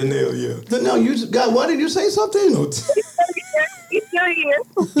 Oh, and Danielle, Danielle, why did you say something? He's still here.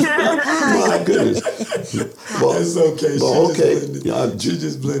 My goodness. It's okay. She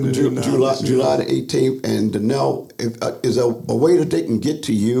just blended in now. July the 18th. And Danielle, is there a way that they can get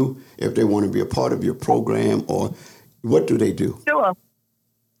to you if they want to be a part of your program, or what do they do? Sure.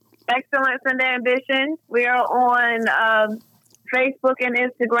 Excellence and Ambition. We are on Facebook and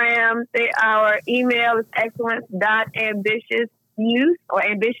Instagram. Our email is excellence.ambitionyouth or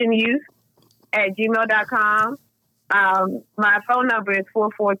ambitionyouth@gmail.com. My phone number is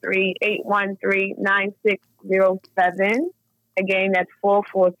 443-813-9607. Again, that's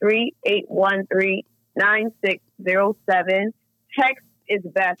 443-813-9607. Text is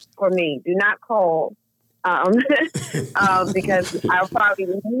best for me. Do not call. Because I'll probably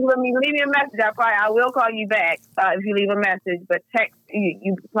leave me a message. I will call you back if you leave a message. But text,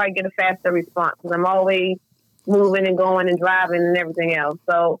 you probably get a faster response because I'm always moving and going and driving and everything else.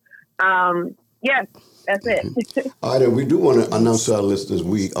 So, yes, that's it. All right, and we do want to announce to our listeners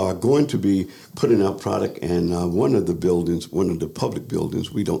we are going to be putting out product, and one of the public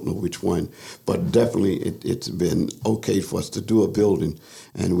buildings, we don't know which one, but definitely it's been okay for us to do a building,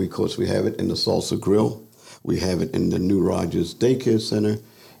 and of course we have it in the Salsa Grill. We have it in the New Rogers Daycare Center.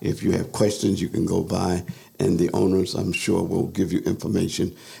 If you have questions, you can go by, and the owners, I'm sure, will give you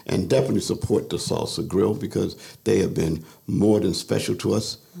information. And definitely support the Salsa Grill because they have been more than special to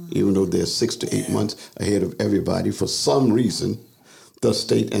us, even though they're 6 to 8 months ahead of everybody. For some reason, the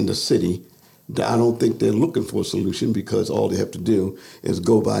state and the city, I don't think they're looking for a solution because all they have to do is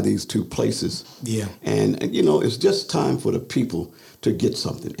go by these two places. Yeah. And it's just time for the people to get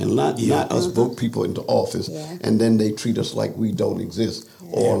something and not us vote people into office and then they treat us like we don't exist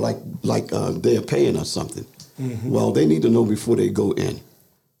or like they're paying us something. Well, they need to know before they go in.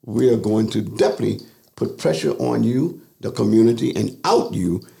 We are going to definitely put pressure on you, the community, and out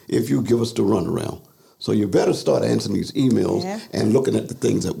you if you give us the runaround. So you better start answering these emails and looking at the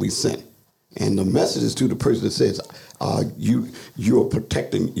things that we sent. And the message is to the person that says you're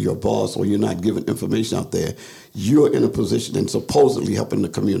protecting your boss or you're not giving information out there. You're in a position and supposedly helping the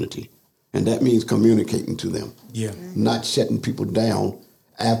community. And that means communicating to them. Yeah. Not shutting people down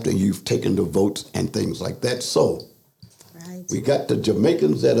after you've taken the votes and things like that. So we got the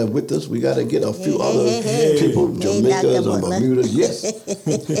Jamaicans that are with us. We got to get a few other people, Jamaicans or Bermudas. Yes.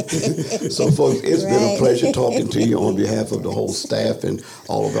 So, folks, it's been a pleasure talking to you on behalf of the whole staff and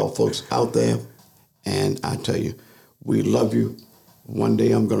all of our folks out there. And I tell you, we love you. One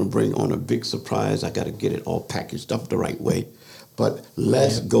day I'm going to bring on a big surprise. I got to get it all packaged up the right way. But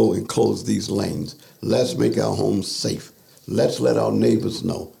let's go and close these lanes. Let's make our homes safe. Let's let our neighbors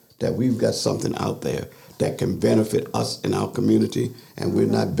know that we've got something out there that can benefit us in our community, and we're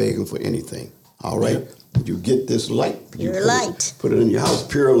not begging for anything. All right? Yep. You get this light. Put it in your house,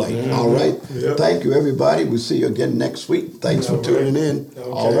 pure light. Mm-hmm. All right? Yep. Thank you, everybody. We'll see you again next week. Thanks for tuning in.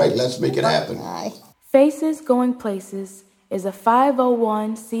 Okay. All right, let's make it happen. Bye. Faces Going Places is a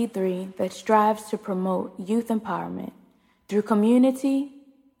 501c3 that strives to promote youth empowerment through community,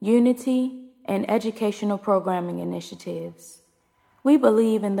 unity, and educational programming initiatives. We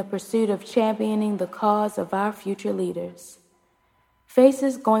believe in the pursuit of championing the cause of our future leaders.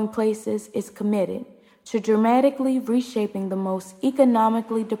 Faces Going Places is committed to dramatically reshaping the most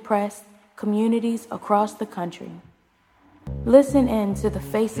economically depressed communities across the country. Listen in to the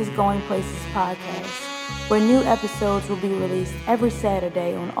Faces Going Places podcast where new episodes will be released every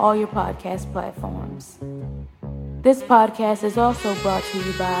Saturday on all your podcast platforms. This podcast is also brought to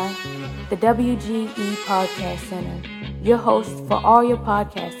you by the WGE Podcast Center, your host for all your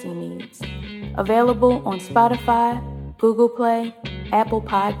podcasting needs. Available on Spotify, Google Play, Apple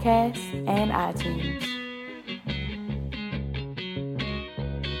Podcasts, and iTunes.